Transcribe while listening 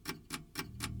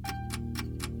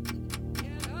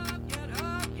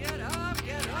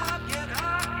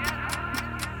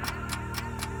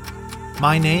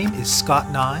My name is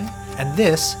Scott Nye, and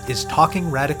this is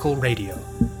Talking Radical Radio.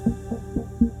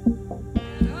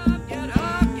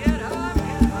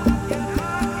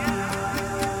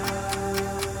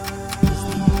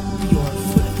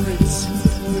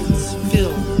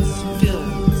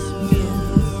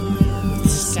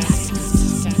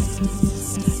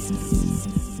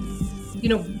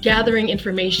 Gathering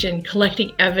information,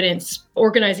 collecting evidence,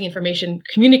 organizing information,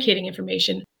 communicating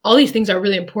information. All these things are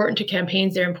really important to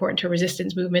campaigns. They're important to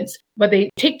resistance movements, but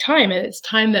they take time, and it's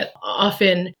time that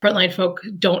often frontline folk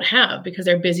don't have because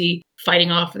they're busy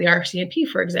fighting off the RCMP,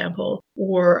 for example,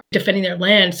 or defending their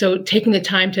land. So taking the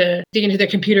time to dig into their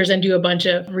computers and do a bunch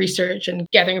of research and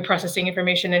gathering and processing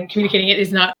information and communicating it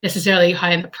is not necessarily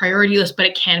high on the priority list, but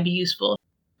it can be useful.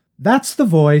 That's the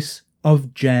voice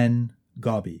of Jen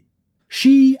Gaube.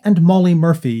 She and Molly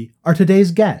Murphy are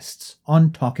today's guests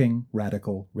on Talking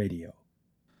Radical Radio.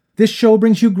 This show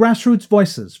brings you grassroots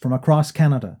voices from across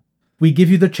Canada. We give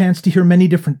you the chance to hear many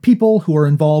different people who are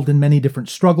involved in many different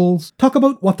struggles, talk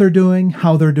about what they're doing,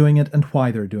 how they're doing it, and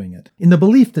why they're doing it, in the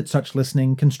belief that such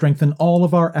listening can strengthen all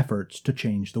of our efforts to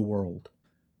change the world.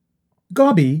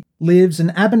 Gaube lives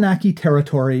in Abenaki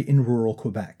territory in rural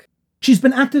Quebec. She's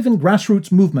been active in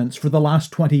grassroots movements for the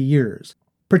last 20 years,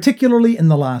 particularly in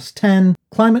the last 10,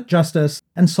 climate justice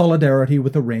and solidarity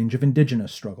with a range of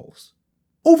Indigenous struggles.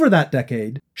 Over that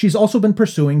decade, she's also been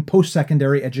pursuing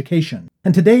post-secondary education,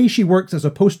 and today she works as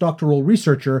a postdoctoral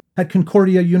researcher at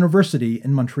Concordia University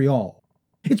in Montreal.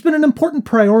 It's been an important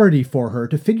priority for her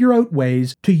to figure out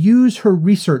ways to use her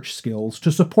research skills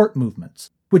to support movements,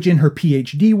 which in her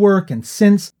PhD work and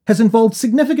since has involved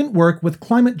significant work with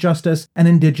climate justice and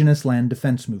Indigenous land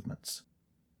defense movements.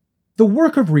 The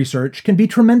work of research can be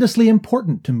tremendously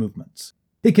important to movements.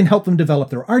 It can help them develop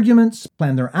their arguments,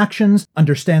 plan their actions,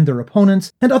 understand their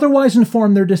opponents, and otherwise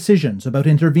inform their decisions about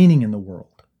intervening in the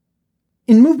world.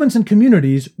 In movements and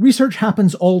communities, research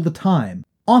happens all the time,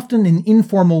 often in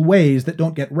informal ways that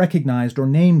don't get recognized or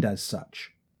named as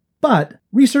such. But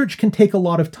research can take a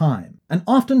lot of time, and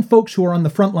often folks who are on the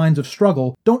front lines of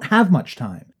struggle don't have much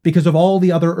time because of all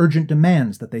the other urgent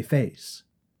demands that they face.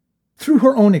 Through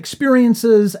her own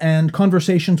experiences and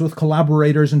conversations with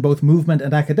collaborators in both movement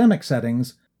and academic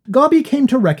settings, Gaube came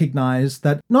to recognize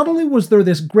that not only was there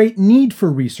this great need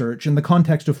for research in the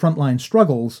context of frontline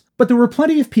struggles, but there were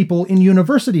plenty of people in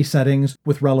university settings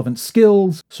with relevant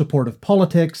skills, supportive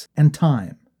politics, and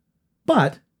time.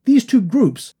 But these two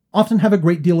groups often have a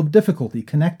great deal of difficulty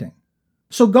connecting.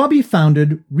 So Gaube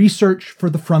founded Research for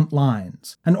the Front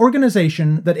Lines, an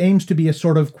organization that aims to be a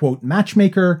sort of, quote,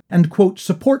 matchmaker and, quote,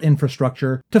 support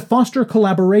infrastructure to foster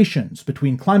collaborations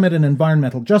between climate and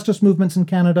environmental justice movements in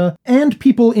Canada and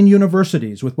people in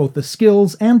universities with both the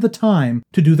skills and the time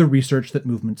to do the research that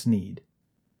movements need.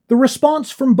 The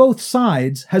response from both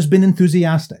sides has been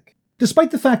enthusiastic.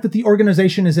 Despite the fact that the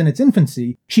organization is in its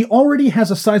infancy, she already has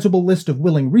a sizable list of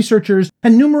willing researchers,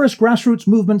 and numerous grassroots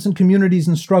movements and communities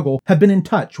in struggle have been in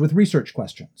touch with research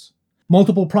questions.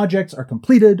 Multiple projects are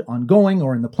completed, ongoing,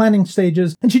 or in the planning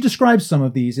stages, and she describes some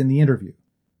of these in the interview.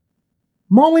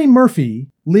 Molly Murphy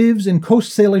lives in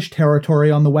Coast Salish territory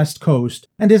on the West Coast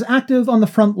and is active on the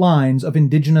front lines of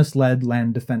Indigenous-led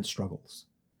land defense struggles.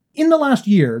 In the last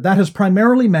year, that has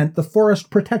primarily meant the forest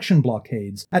protection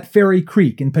blockades at Fairy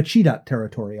Creek in Pacheedaht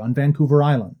territory on Vancouver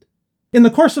Island. In the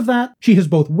course of that, she has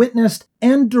both witnessed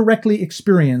and directly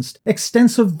experienced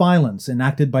extensive violence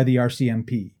enacted by the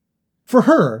RCMP. For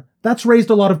her, that's raised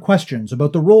a lot of questions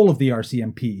about the role of the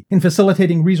RCMP in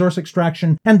facilitating resource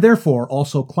extraction and therefore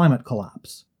also climate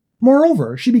collapse.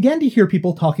 Moreover, she began to hear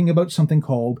people talking about something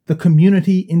called the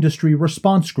Community Industry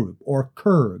Response Group, or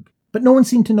CIRG, but no one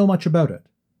seemed to know much about it.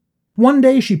 One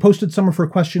day, she posted some of her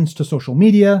questions to social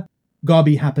media.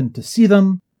 Gaube happened to see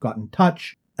them, got in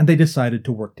touch, and they decided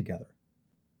to work together.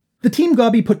 The team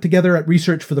Gaube put together at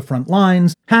Research for the Front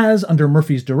Lines has, under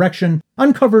Murphy's direction,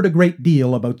 uncovered a great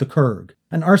deal about the CIRG,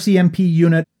 an RCMP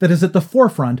unit that is at the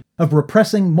forefront of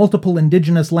repressing multiple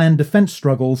Indigenous land defense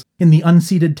struggles in the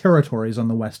unceded territories on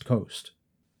the West Coast.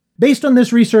 Based on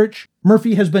this research,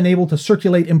 Murphy has been able to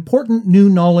circulate important new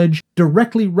knowledge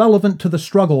directly relevant to the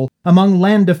struggle among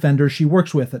land defenders she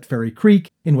works with at Fairy Creek,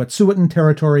 in Wet'suwet'en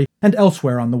territory, and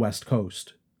elsewhere on the West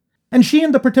Coast. And she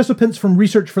and the participants from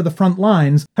Research for the Front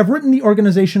Lines have written the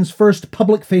organization's first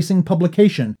public-facing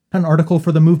publication, an article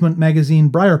for the movement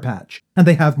magazine Briarpatch, and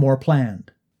they have more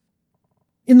planned.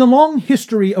 In the long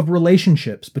history of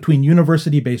relationships between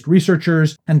university-based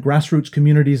researchers and grassroots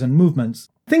communities and movements,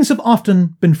 things have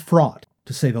often been fraught,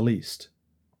 to say the least.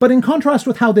 But in contrast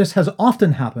with how this has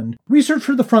often happened, Research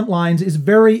for the Front Lines is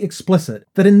very explicit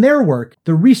that in their work,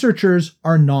 the researchers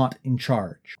are not in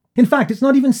charge. In fact, it's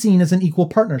not even seen as an equal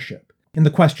partnership. In the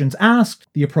questions asked,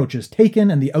 the approaches taken,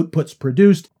 and the outputs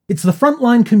produced, it's the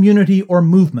frontline community or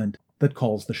movement that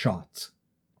calls the shots.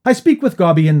 I speak with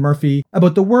Gabi and Murphy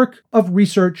about the work of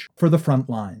Research for the Front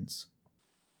Lines.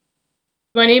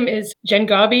 My name is Jen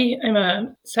Gabi. I'm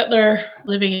a settler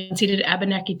living in ceded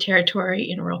Abenaki territory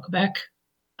in rural Quebec.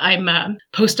 I'm a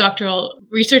postdoctoral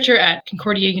researcher at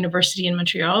Concordia University in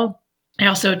Montreal. I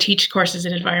also teach courses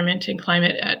in environment and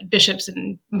climate at Bishops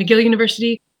and McGill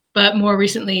University. But more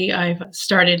recently, I've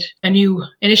started a new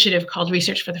initiative called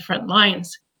Research for the Front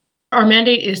Lines. Our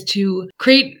mandate is to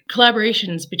create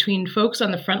collaborations between folks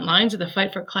on the front lines of the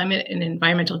fight for climate and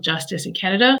environmental justice in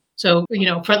Canada. So,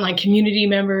 frontline community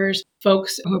members,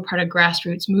 folks who are part of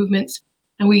grassroots movements.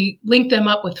 And we link them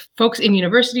up with folks in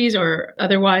universities or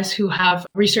otherwise who have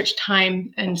research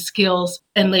time and skills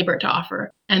and labor to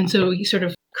offer. And so you sort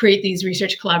of create these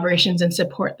research collaborations and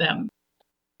support them.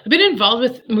 I've been involved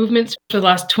with movements for the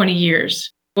last 20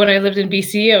 years. When I lived in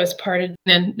BC, I was part of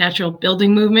the natural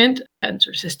building movement and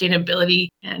sort of sustainability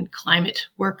and climate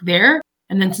work there.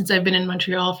 And then since I've been in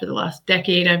Montreal for the last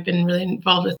decade, I've been really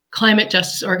involved with climate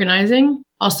justice organizing,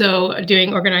 also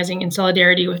doing organizing in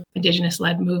solidarity with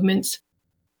Indigenous-led movements.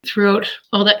 Throughout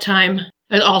all that time,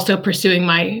 I was also pursuing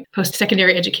my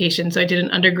post-secondary education. So I did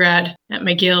an undergrad at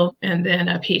McGill and then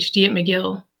a PhD at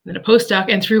McGill, and a postdoc.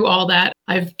 And through all that,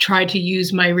 I've tried to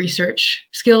use my research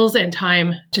skills and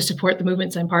time to support the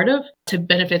movements I'm part of, to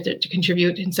benefit, to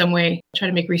contribute in some way, try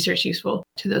to make research useful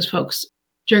to those folks.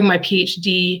 During my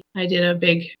PhD, I did a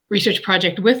big research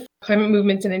project with climate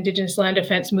movements and Indigenous land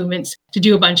defense movements to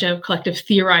do a bunch of collective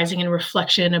theorizing and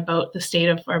reflection about the state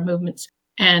of our movements.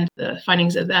 And the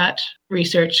findings of that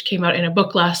research came out in a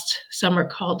book last summer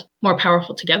called More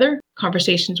Powerful Together,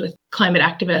 Conversations with Climate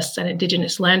Activists and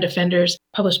Indigenous Land Defenders,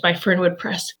 published by Fernwood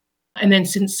Press. And then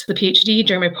since the PhD,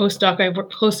 during my postdoc, I've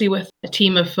worked closely with a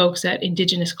team of folks at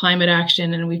Indigenous Climate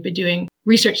Action, and we've been doing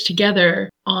research together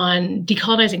on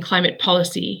decolonizing climate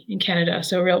policy in Canada.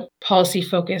 So a real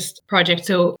policy-focused project.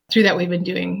 So through that, we've been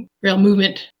doing real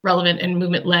movement-relevant and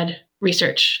movement-led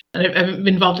research. And I've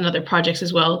been involved in other projects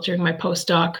as well during my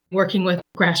postdoc, working with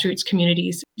grassroots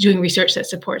communities, doing research that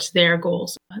supports their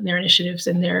goals, and their initiatives,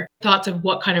 and their thoughts of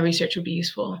what kind of research would be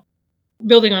useful.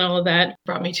 Building on all of that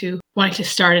brought me to wanting to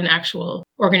start an actual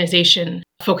organization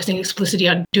focusing explicitly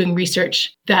on doing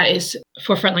research that is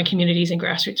for frontline communities and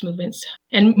grassroots movements,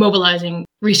 and mobilizing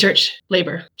research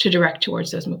labor to direct towards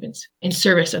those movements in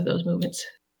service of those movements.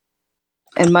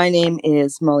 And my name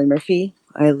is Molly Murphy.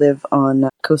 I live on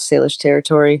Coast Salish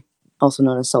territory, also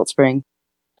known as Salt Spring.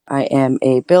 I am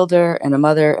a builder and a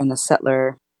mother and a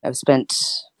settler. I've spent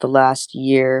the last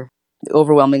year, the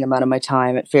overwhelming amount of my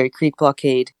time at Fairy Creek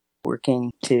Blockade,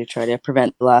 working to try to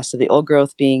prevent the last of the old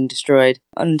growth being destroyed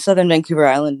on southern Vancouver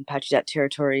Island, Pacheedaht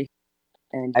territory.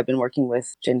 And I've been working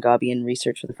with Jen Gabi in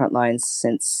Research for the Front Lines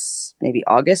since maybe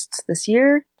August this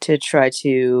year to try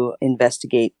to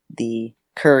investigate the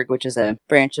CURG, which is a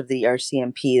branch of the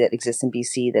RCMP that exists in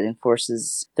BC that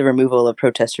enforces the removal of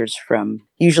protesters from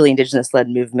usually Indigenous-led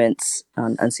movements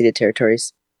on unceded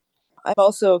territories. I've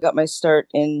also got my start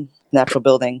in natural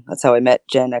building. That's how I met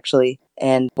Jen, actually,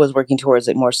 and was working towards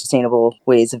more sustainable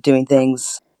ways of doing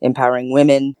things, empowering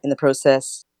women in the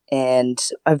process. And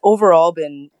I've overall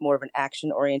been more of an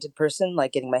action-oriented person,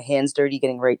 like getting my hands dirty,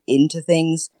 getting right into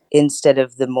things, instead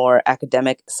of the more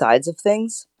academic sides of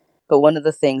things. But one of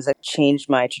the things that changed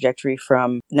my trajectory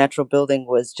from natural building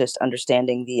was just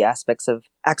understanding the aspects of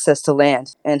access to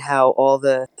land and how all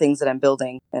the things that I'm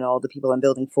building and all the people I'm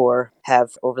building for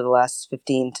have over the last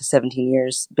 15 to 17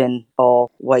 years been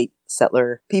all white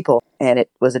settler people. And it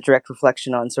was a direct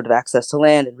reflection on sort of access to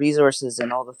land and resources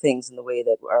and all the things in the way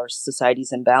that our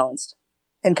society's imbalanced.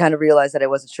 And kind of realized that I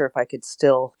wasn't sure if I could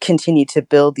still continue to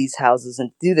build these houses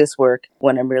and do this work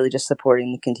when I'm really just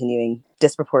supporting the continuing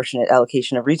disproportionate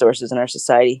allocation of resources in our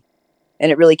society.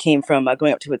 And it really came from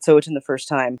going up to Wet'suwet'en the first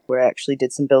time, where I actually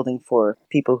did some building for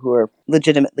people who are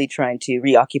legitimately trying to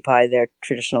reoccupy their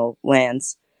traditional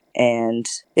lands. And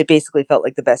it basically felt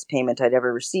like the best payment I'd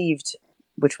ever received,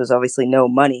 which was obviously no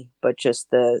money, but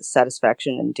just the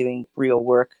satisfaction in doing real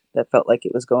work that felt like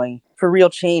it was going for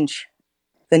real change.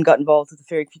 Then got involved with the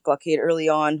Fairy Creek Blockade early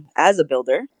on as a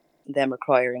builder, them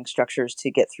requiring structures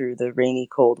to get through the rainy,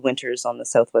 cold winters on the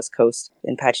southwest coast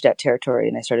in Pacheedaht territory.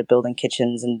 And I started building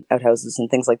kitchens and outhouses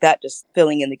and things like that, just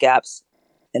filling in the gaps.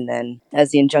 And then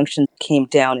as the injunction came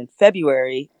down in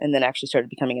February and then actually started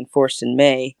becoming enforced in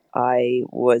May, I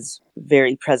was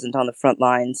very present on the front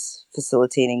lines,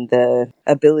 facilitating the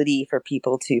ability for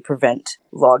people to prevent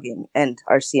logging and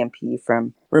RCMP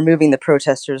from removing the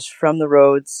protesters from the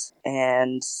roads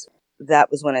and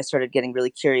that was when I started getting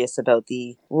really curious about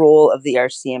the role of the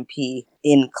RCMP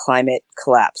in climate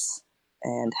collapse,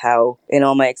 and how, in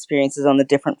all my experiences on the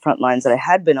different front lines that I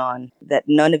had been on, that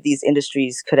none of these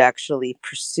industries could actually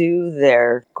pursue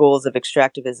their goals of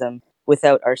extractivism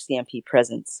without RCMP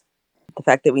presence. The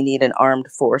fact that we need an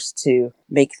armed force to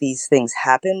make these things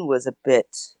happen was a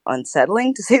bit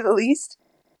unsettling, to say the least.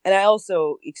 And I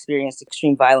also experienced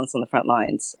extreme violence on the front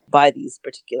lines by these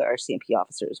particular RCMP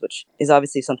officers, which is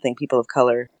obviously something people of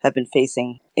color have been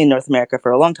facing in North America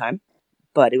for a long time.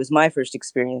 But it was my first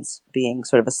experience being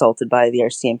sort of assaulted by the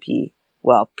RCMP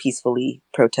while peacefully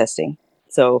protesting.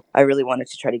 So I really wanted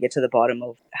to try to get to the bottom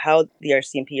of how the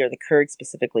RCMP, or the CIRG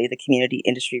specifically, the Community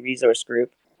Industry Resource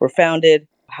Group, were founded,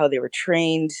 how they were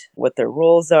trained, what their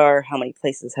roles are, how many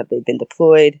places have they been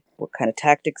deployed, what kind of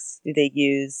tactics do they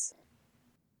use.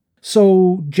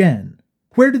 So, Jen,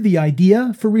 where did the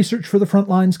idea for Research for the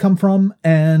Frontlines come from,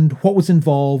 and what was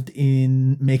involved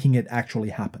in making it actually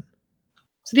happen?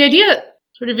 So the idea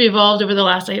sort of evolved over the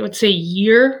last, I would say,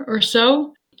 year or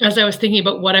so, as I was thinking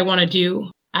about what I want to do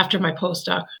after my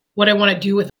postdoc, what I want to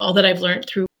do with all that I've learned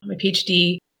through my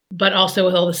PhD, but also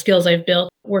with all the skills I've built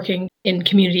working in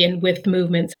community and with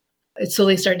movements. It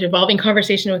slowly started evolving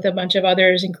conversation with a bunch of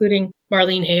others, including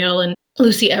Marlene Hale and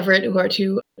Lucy Everett, who are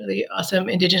two really awesome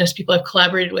Indigenous people I've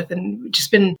collaborated with, and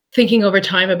just been thinking over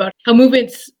time about how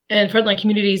movements and frontline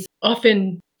communities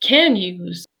often can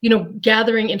use,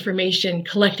 gathering information,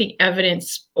 collecting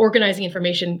evidence, organizing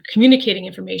information, communicating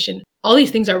information. All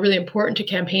these things are really important to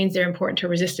campaigns. They're important to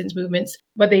resistance movements,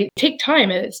 but they take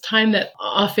time, and it's time that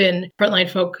often frontline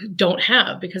folk don't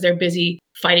have because they're busy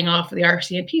fighting off the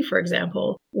RCMP, for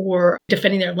example, or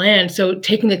defending their land. So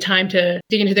taking the time to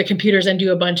dig into their computers and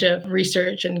do a bunch of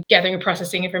research and gathering and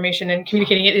processing information and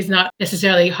communicating it is not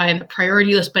necessarily high on the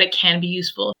priority list, but it can be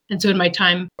useful. And so in my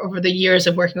time over the years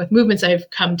of working with movements, I've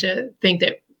come to think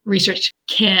that research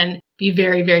can be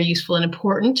very, very useful and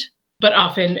important, but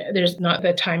often there's not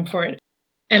the time for it.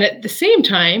 And at the same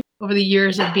time, over the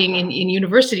years of being in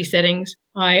university settings,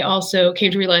 I also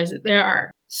came to realize that there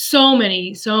are so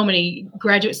many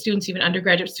graduate students, even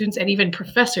undergraduate students, and even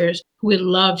professors who would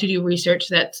love to do research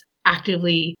that's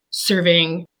actively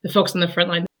serving the folks on the front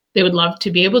line. They would love to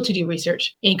be able to do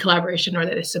research in collaboration or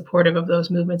that is supportive of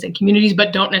those movements and communities,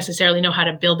 but don't necessarily know how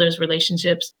to build those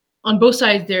relationships. On both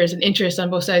sides, there's an interest. On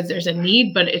both sides, there's a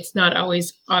need, but it's not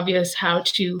always obvious how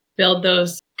to build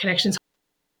those connections.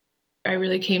 I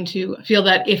really came to feel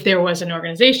that if there was an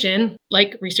organization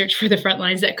like Research for the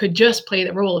Frontlines that could just play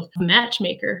the role of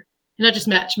matchmaker, not just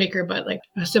matchmaker, but like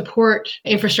a support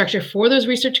infrastructure for those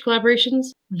research collaborations,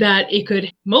 that it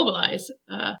could mobilize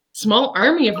a small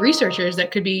army of researchers that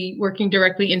could be working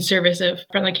directly in service of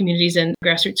frontline communities and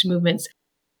grassroots movements.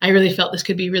 I really felt this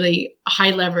could be really high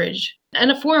leverage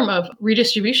and a form of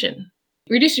redistribution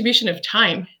of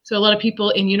time. So a lot of people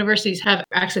in universities have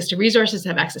access to resources,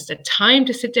 have access to time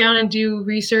to sit down and do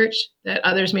research that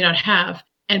others may not have.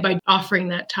 And by offering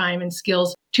that time and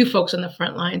skills to folks on the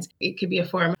front lines, it could be a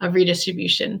form of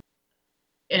redistribution.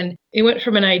 And it went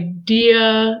from an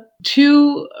idea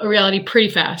to a reality pretty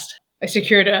fast. I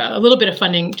secured a little bit of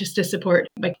funding just to support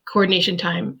my coordination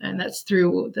time, and that's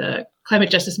through the Climate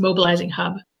Justice Mobilizing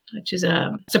Hub, which is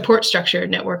a support structure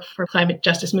network for climate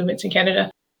justice movements in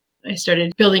Canada. I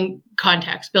started building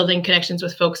contacts, building connections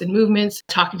with folks in movements,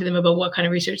 talking to them about what kind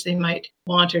of research they might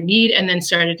want or need, and then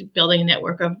started building a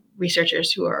network of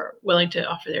researchers who are willing to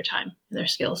offer their time and their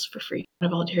skills for free on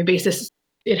a voluntary basis.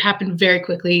 It happened very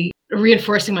quickly,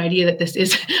 reinforcing my idea that this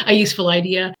is a useful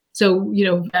idea. So,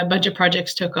 a bunch of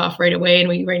projects took off right away, and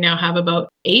we right now have about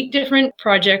 8 different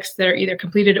projects that are either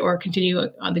completed or continue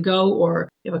on the go, or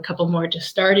we have a couple more just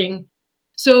starting.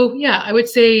 So, yeah, I would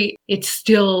say it's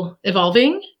still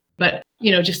evolving. But,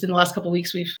 just in the last couple of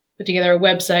weeks, we've put together a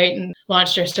website and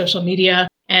launched our social media.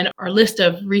 And our list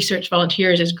of research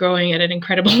volunteers is growing at an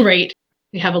incredible rate.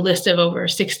 We have a list of over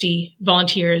 60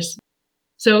 volunteers.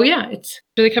 So, yeah, it's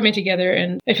really coming together,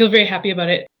 and I feel very happy about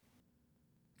it.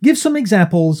 Give some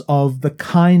examples of the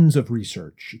kinds of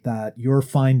research that you're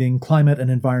finding climate and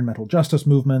environmental justice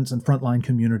movements and frontline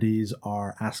communities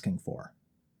are asking for.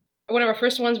 One of our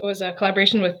first ones was a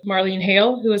collaboration with Marlene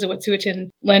Hale, who is a Wet'suwet'en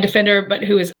land defender, but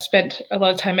who has spent a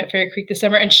lot of time at Fairy Creek this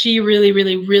summer. And she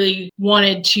really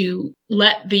wanted to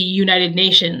let the United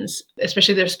Nations,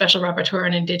 especially their special rapporteur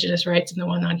on Indigenous rights and the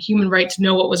one on human rights,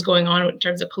 know what was going on in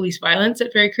terms of police violence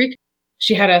at Fairy Creek.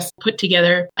 She had us put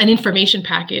together an information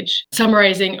package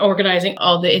summarizing, organizing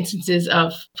all the instances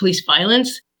of police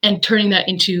violence and turning that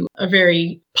into a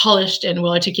very polished and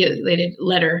well-articulated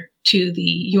letter to the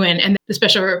UN. And the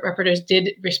special rapporteurs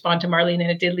did respond to Marlene, and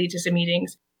it did lead to some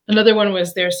meetings. Another one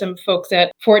was there's some folks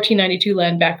at 1492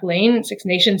 Land Back Lane, Six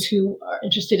Nations, who are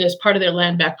interested as part of their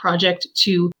Land Back project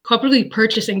to cooperatively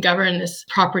purchase and govern this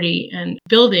property and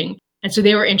building. And so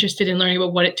they were interested in learning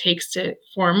about what it takes to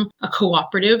form a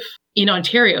cooperative in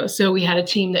Ontario. So we had a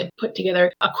team that put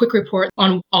together a quick report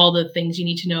on all the things you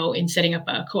need to know in setting up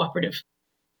a cooperative.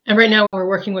 And right now we're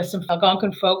working with some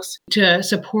Algonquin folks to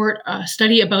support a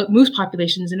study about moose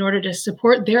populations in order to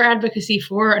support their advocacy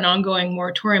for an ongoing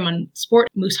moratorium on sport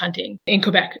moose hunting in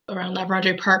Quebec around La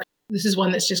Vérendrye Park. This is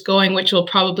one that's just going, which will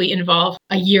probably involve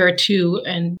a year or two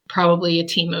and probably a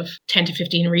team of 10 to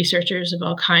 15 researchers of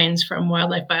all kinds, from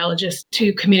wildlife biologists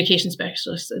to communication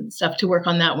specialists and stuff, to work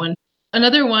on that one.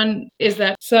 Another one is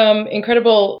that some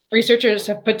incredible researchers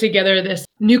have put together this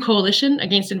new coalition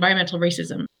against environmental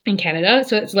racism in Canada.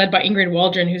 So it's led by Ingrid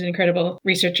Waldron, who's an incredible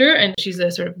researcher, and she's a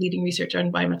sort of leading researcher on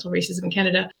environmental racism in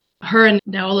Canada. Her and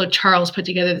Naolo Charles put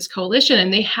together this coalition,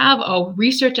 and they have a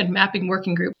research and mapping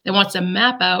working group that wants to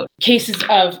map out cases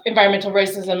of environmental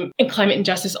racism and climate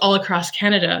injustice all across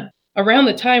Canada. Around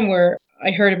the time where I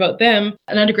heard about them,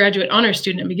 an undergraduate honors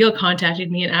student at McGill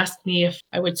contacted me and asked me if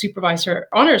I would supervise her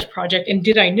honors project and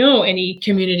did I know any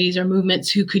communities or movements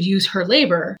who could use her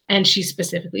labor. And she's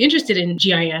specifically interested in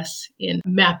GIS, in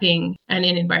mapping, and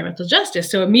in environmental justice.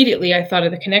 So immediately I thought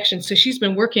of the connection. So she's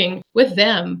been working with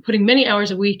them, putting many hours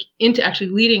a week into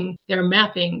actually leading their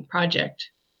mapping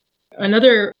project.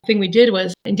 Another thing we did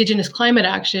was Indigenous Climate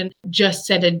Action just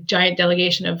sent a giant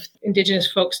delegation of Indigenous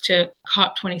folks to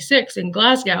COP26 in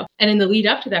Glasgow. And in the lead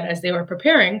up to that, as they were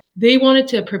preparing, they wanted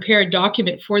to prepare a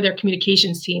document for their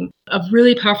communications team of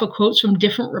really powerful quotes from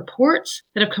different reports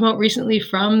that have come out recently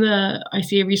from the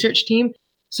ICA research team.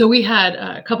 So we had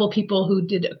a couple of people who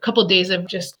did a couple of days of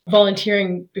just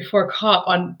volunteering before COP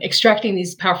on extracting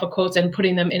these powerful quotes and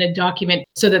putting them in a document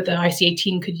so that the ICA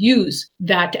team could use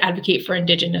that to advocate for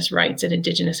Indigenous rights and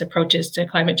Indigenous approaches to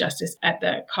climate justice at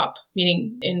the COP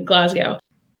meeting in Glasgow.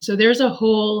 So there's a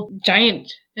whole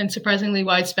giant and surprisingly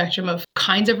wide spectrum of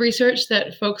kinds of research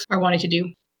that folks are wanting to do.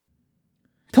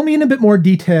 Tell me in a bit more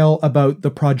detail about the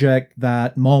project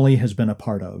that Molly has been a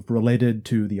part of, related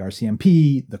to the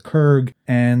RCMP, the KERG,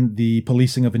 and the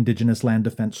policing of Indigenous land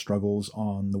defense struggles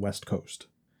on the West Coast.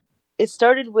 It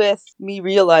started with me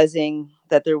realizing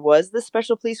that there was this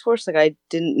special police force. Like, I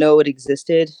didn't know it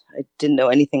existed. I didn't know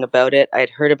anything about it. I had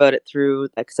heard about it through,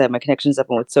 because I had my connections up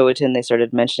in Wet'suwet'en. They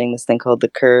started mentioning this thing called the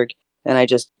KERG. And I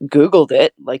just Googled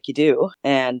it, like you do,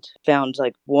 and found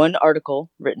like one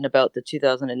article written about the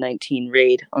 2019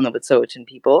 raid on the Wet'suwet'en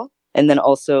people. And then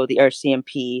also the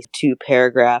RCMP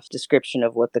 2-paragraph description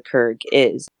of what the KERG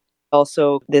is.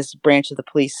 Also, this branch of the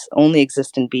police only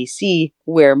exists in BC,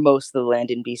 where most of the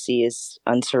land in BC is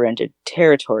unsurrendered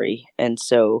territory. And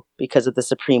so because of the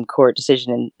Supreme Court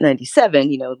decision in 97,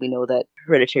 we know that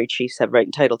hereditary chiefs have right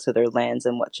and title to their lands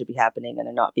and what should be happening and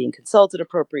are not being consulted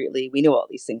appropriately. We know all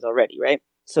these things already, right?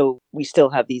 So we still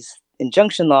have these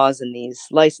injunction laws and these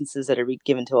licenses that are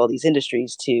given to all these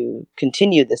industries to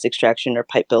continue this extraction or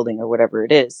pipe building or whatever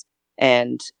it is.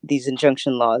 And these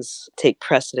injunction laws take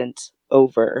precedent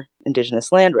over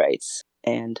Indigenous land rights.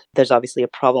 And there's obviously a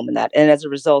problem in that. And as a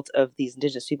result of these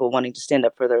Indigenous people wanting to stand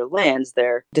up for their lands,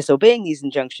 they're disobeying these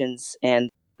injunctions, and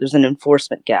there's an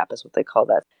enforcement gap, is what they call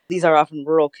that. These are often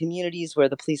rural communities where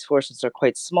the police forces are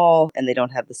quite small and they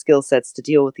don't have the skill sets to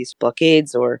deal with these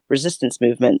blockades or resistance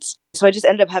movements. So I just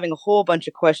ended up having a whole bunch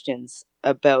of questions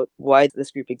about why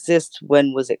this group exists.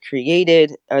 When was it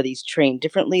created? Are these trained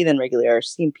differently than regular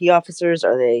RCMP officers?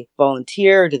 Are they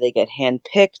volunteer? Do they get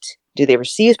handpicked? Do they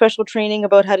receive special training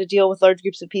about how to deal with large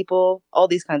groups of people? All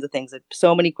these kinds of things.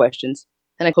 So many questions.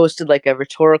 And I posted like a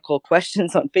rhetorical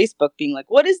questions on Facebook being like,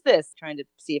 what is this? Trying to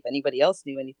see if anybody else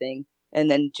knew anything. And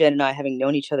then Jen and I, having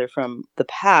known each other from the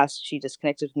past, she just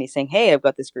connected with me saying, hey, I've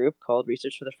got this group called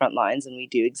Research for the Front Lines, and we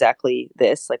do exactly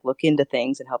this, like look into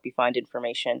things and help you find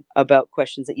information about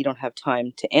questions that you don't have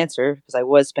time to answer. Because I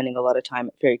was spending a lot of time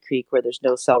at Fairy Creek where there's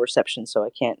no cell reception, so I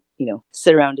can't,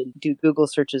 sit around and do Google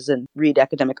searches and read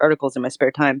academic articles in my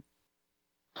spare time.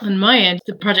 On my end,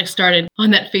 the project started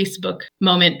on that Facebook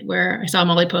moment where I saw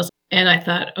Molly post, and I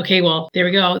thought, okay, well, there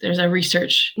we go. There's a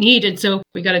research need. And so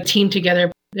we got a team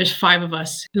together. There's 5 of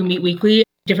us who meet weekly.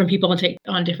 Different people take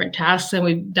on different tasks, and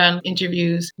we've done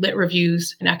interviews, lit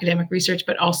reviews, and academic research,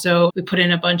 but also we put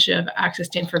in a bunch of access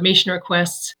to information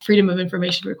requests, freedom of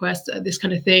information requests, this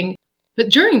kind of thing. But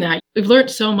during that, we've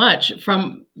learned so much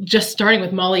from just starting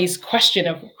with Molly's question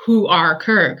of who are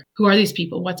KERG? Who are these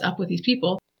people? What's up with these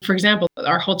people? For example,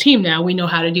 our whole team now, we know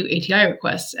how to do ATI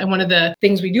requests. And one of the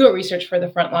things we do at Research for the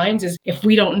Front Lines is if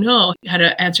we don't know how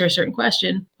to answer a certain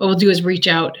question, what we'll do is reach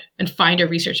out and find a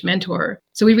research mentor.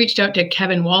 So we reached out to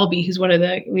Kevin Walby, who's one of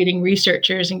the leading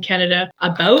researchers in Canada,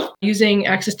 about using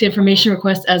access to information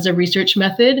requests as a research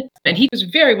method. And he was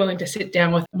very willing to sit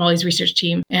down with Molly's research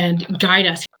team and guide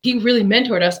us. He really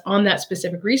mentored us on that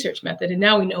specific research method, and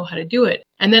now we know how to do it.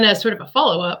 And then as sort of a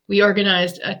follow-up, we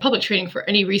organized a public training for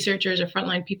any researchers or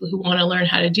frontline people who want to learn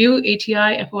how to do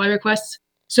ATI, FOI requests.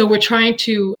 So we're trying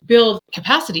to build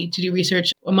capacity to do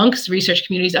research amongst research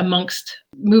communities, amongst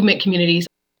movement communities.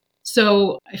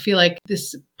 So I feel like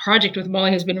this project with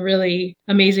Molly has been really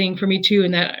amazing for me too,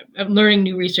 in that I'm learning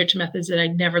new research methods that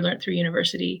I'd never learned through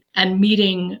university and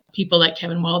meeting people like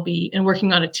Kevin Walby and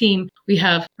working on a team. We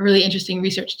have a really interesting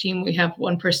research team. We have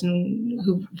one person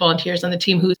who volunteers on the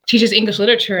team who teaches English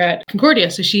literature at Concordia.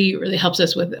 So she really helps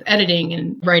us with editing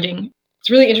and writing. It's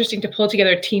really interesting to pull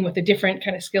together a team with the different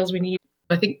kind of skills we need.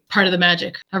 I think part of the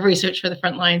magic of research for the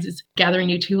front lines is gathering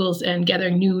new tools and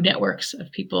gathering new networks of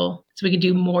people so we can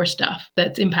do more stuff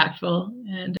that's impactful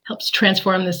and helps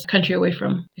transform this country away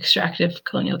from extractive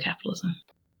colonial capitalism.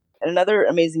 And another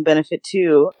amazing benefit,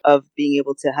 too, of being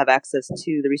able to have access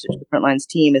to the Research of the Frontlines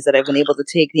team is that I've been able to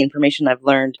take the information I've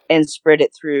learned and spread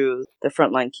it through the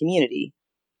frontline community.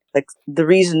 Like, the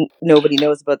reason nobody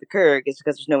knows about the KERG is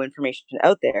because there's no information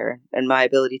out there. And my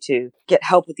ability to get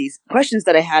help with these questions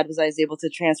that I had was I was able to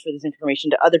transfer this information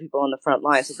to other people on the front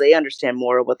line so they understand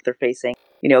more of what they're facing.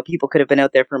 You know, people could have been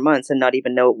out there for months and not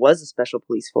even know it was a special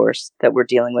police force that we're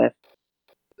dealing with.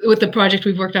 With the project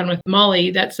we've worked on with Molly,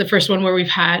 that's the first one where we've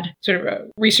had sort of a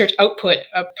research output,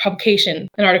 a publication,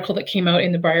 an article that came out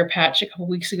in the Briar Patch a couple of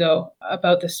weeks ago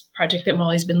about this project that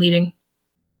Molly's been leading.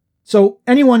 So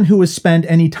anyone who has spent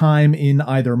any time in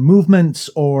either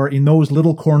movements or in those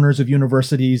little corners of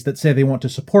universities that say they want to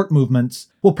support movements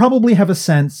will probably have a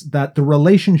sense that the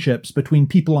relationships between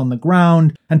people on the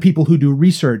ground and people who do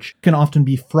research can often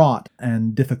be fraught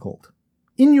and difficult.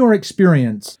 In your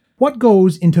experience, what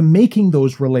goes into making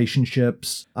those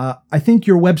relationships, I think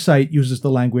your website uses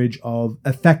the language of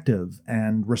effective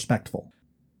and respectful?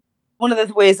 One of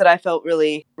the ways that I felt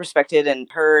really respected and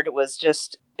heard was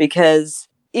just because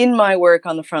in my work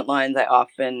on the front lines, I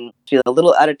often feel a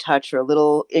little out of touch or a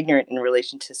little ignorant in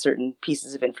relation to certain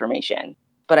pieces of information.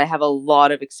 But I have a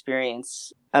lot of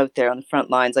experience out there on the front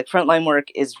lines. Like, frontline work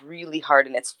is really hard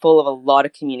and it's full of a lot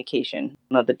of communication.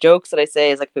 Now, the jokes that I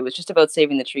say is like, if it was just about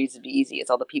saving the trees, it'd be easy. It's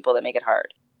all the people that make it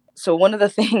hard. So one of the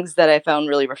things that I found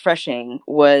really refreshing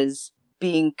was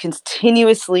being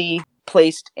continuously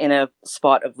placed in a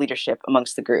spot of leadership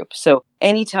amongst the group. So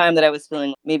anytime that I was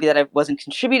feeling maybe that I wasn't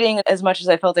contributing as much as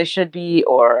I felt I should be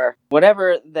or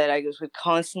whatever, that I would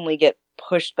constantly get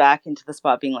pushed back into the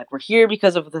spot being like, we're here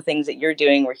because of the things that you're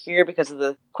doing. We're here because of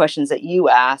the questions that you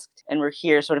asked. And we're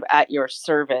here sort of at your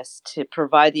service to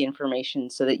provide the information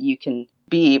so that you can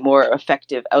be more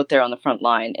effective out there on the front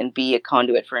line and be a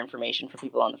conduit for information for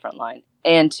people on the front line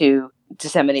and to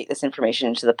disseminate this information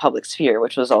into the public sphere,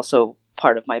 which was also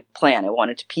part of my plan. I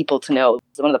wanted people to know.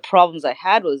 So one of the problems I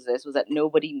had was that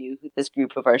nobody knew who this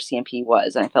group of RCMP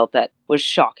was. And I felt that was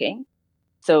shocking.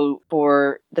 So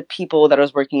for the people that I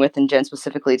was working with, and Jen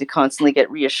specifically, to constantly get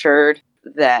reassured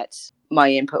that my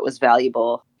input was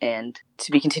valuable and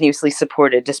to be continuously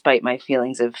supported despite my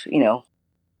feelings of,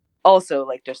 also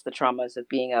like just the traumas of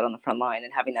being out on the front line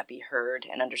and having that be heard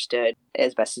and understood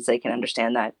as best as they can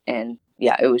understand that. And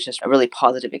yeah, it was just a really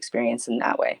positive experience in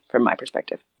that way from my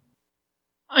perspective.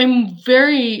 I'm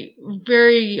very,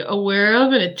 very aware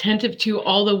of and attentive to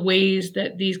all the ways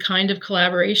that these kind of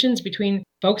collaborations between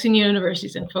folks in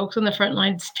universities and folks on the front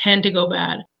lines tend to go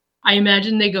bad. I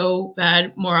imagine they go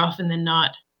bad more often than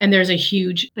not. And there's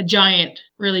a giant,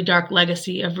 really dark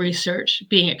legacy of research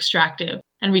being extractive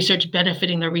and research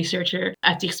benefiting the researcher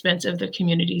at the expense of the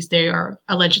communities they are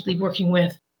allegedly working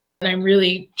with. And I'm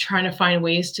really trying to find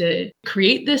ways to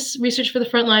create this research for the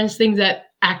front lines, things that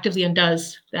actively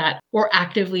undoes that or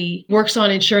actively works on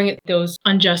ensuring that those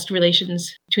unjust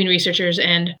relations between researchers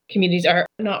and communities are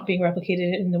not being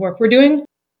replicated in the work we're doing.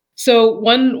 So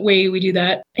one way we do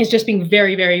that is just being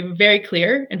very, very, very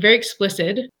clear and very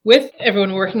explicit with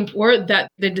everyone working for that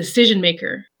the decision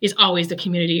maker is always the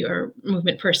community or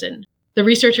movement person. The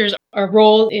researchers, our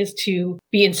role is to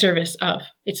be in service of.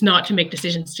 It's not to make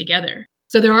decisions together.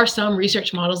 So there are some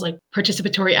research models like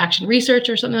participatory action research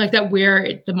or something like that,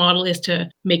 where the model is to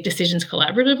make decisions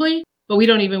collaboratively. But we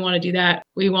don't even want to do that.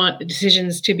 We want the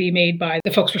decisions to be made by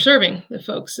the folks we're serving, the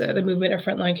folks, the movement or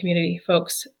frontline community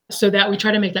folks, so that we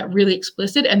try to make that really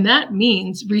explicit. And that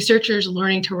means researchers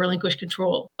learning to relinquish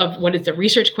control of what is the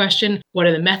research question, what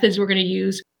are the methods we're going to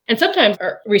use, And sometimes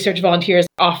our research volunteers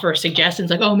offer suggestions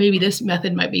like, oh, maybe this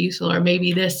method might be useful, or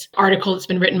maybe this article that's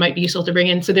been written might be useful to bring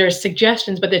in. So there are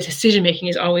suggestions, but the decision-making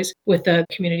is always with the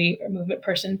community or movement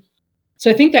person.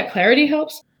 So I think that clarity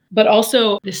helps, but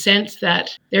also the sense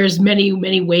that there's many,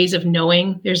 many ways of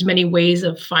knowing. There's many ways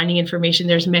of finding information.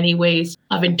 There's many ways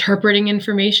of interpreting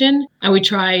information. And we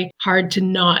try hard to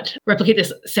not replicate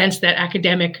this sense that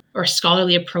academic or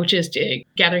scholarly approaches to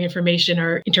gathering information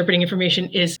or interpreting information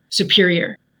is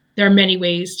superior. There are many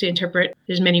ways to interpret.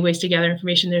 There's many ways to gather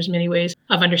information. There's many ways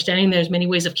of understanding. There's many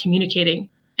ways of communicating.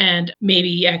 And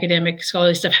maybe academic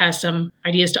scholarly stuff has some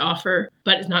ideas to offer,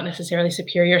 but it's not necessarily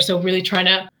superior. So really trying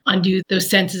to undo those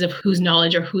senses of whose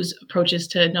knowledge or whose approaches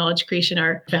to knowledge creation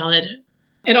are valid.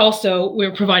 And also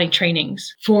we're providing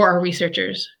trainings for our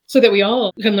researchers so that we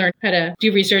all can learn how to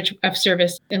do research of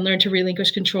service and learn to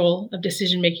relinquish control of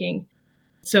decision-making.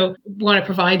 So we want to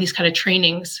provide these kind of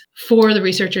trainings for the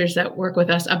researchers that work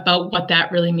with us about what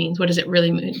that really means. What does it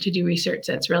really mean to do research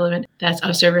that's relevant, that's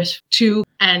of service to,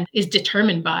 and is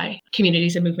determined by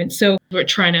communities and movements. So we're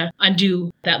trying to undo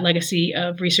that legacy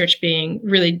of research being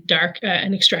really dark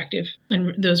and extractive,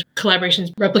 and those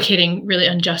collaborations replicating really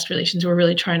unjust relations. We're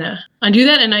really trying to undo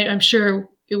that. And I'm sure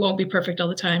it won't be perfect all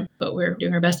the time, but we're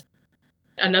doing our best.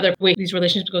 Another way these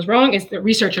relationships goes wrong is the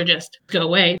researcher just go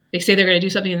away. They say they're going to do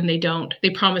something and then they don't. They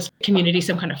promise community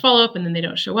some kind of follow-up and then they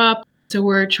don't show up. So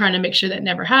we're trying to make sure that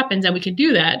never happens. And we can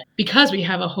do that because we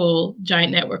have a whole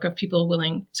giant network of people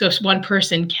willing. So if one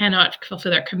person cannot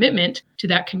fulfill their commitment to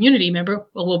that community member,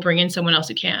 well, we'll bring in someone else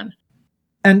who can.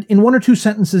 And in 1 or 2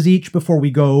 sentences each before we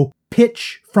go,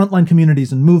 pitch frontline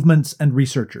communities and movements and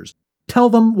researchers. Tell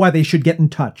them why they should get in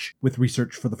touch with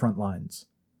Research for the Frontlines.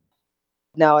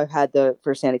 Now I've had the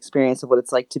firsthand experience of what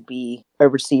it's like to be a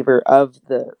receiver of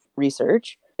the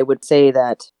research. I would say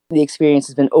that the experience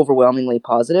has been overwhelmingly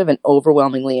positive and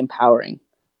overwhelmingly empowering.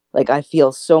 Like, I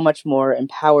feel so much more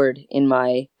empowered in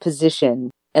my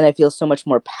position, and I feel so much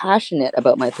more passionate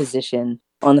about my position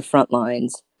on the front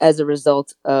lines as a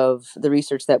result of the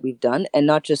research that we've done. And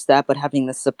not just that, but having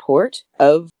the support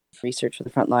of Research for the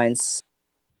Frontlines.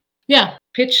 Yeah,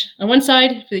 pitch on one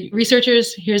side for the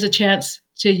researchers. Here's a chance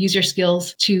to use your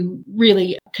skills to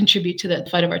really contribute to the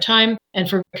fight of our time. And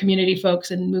for community folks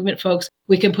and movement folks,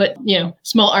 we can put,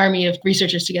 small army of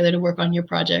researchers together to work on your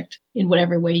project in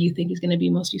whatever way you think is going to be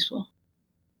most useful.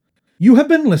 You have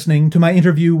been listening to my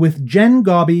interview with Jen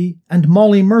Gobby and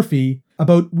Molly Murphy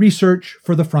about Research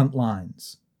for the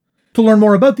Frontlines. To learn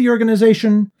more about the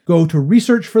organization, go to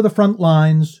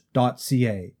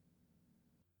researchforthefrontlines.ca.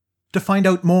 To find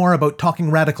out more about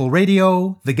Talking Radical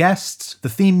Radio, the guests, the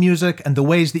theme music, and the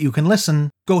ways that you can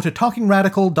listen, go to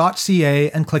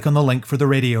talkingradical.ca and click on the link for the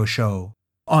radio show.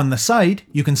 On the site,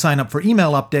 you can sign up for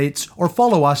email updates or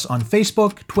follow us on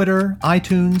Facebook, Twitter,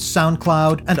 iTunes,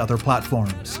 SoundCloud, and other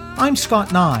platforms. I'm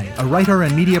Scott Nye, a writer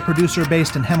and media producer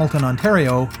based in Hamilton,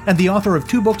 Ontario, and the author of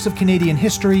 2 books of Canadian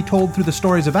history told through the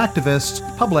stories of activists,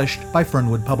 published by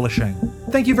Fernwood Publishing.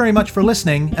 Thank you very much for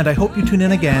listening, and I hope you tune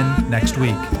in again next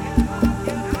week.